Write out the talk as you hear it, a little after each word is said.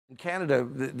In Canada,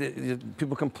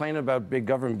 people complain about big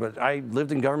government, but I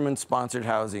lived in government-sponsored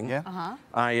housing. Yeah.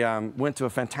 I went to a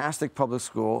fantastic public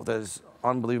school that is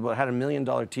unbelievable. It had $1 million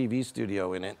TV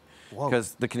studio in it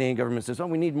because the Canadian government says, oh,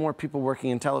 we need more people working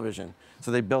in television. So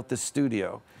they built this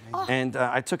studio. And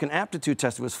I took an aptitude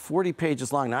test. It was 40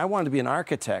 pages long. Now, I wanted to be an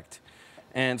architect.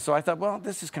 And so I thought, well,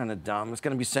 this is kind of dumb. It's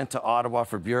going to be sent to Ottawa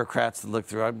for bureaucrats to look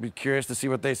through. I'd be curious to see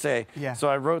what they say. Yeah. So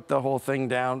I wrote the whole thing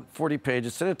down, 40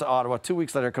 pages, sent it to Ottawa. 2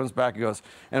 weeks later, it comes back and goes,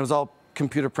 and it was all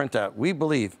computer printout. We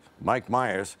believe Mike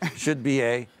Myers should be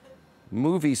a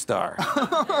movie star.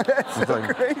 That's so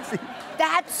crazy.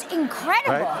 That's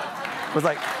incredible. Right? It was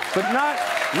like, but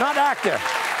not actor.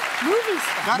 Movie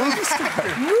star. Movie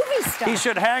star. Movie star. He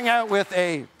should hang out with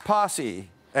a posse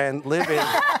and live in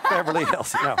Beverly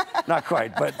Hills. No, not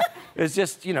quite, but it's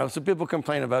just, you know, so people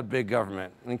complain about big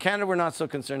government. In Canada, we're not so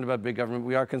concerned about big government.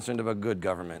 We are concerned about good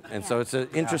government. And so it's an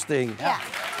interesting,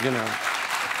 you know.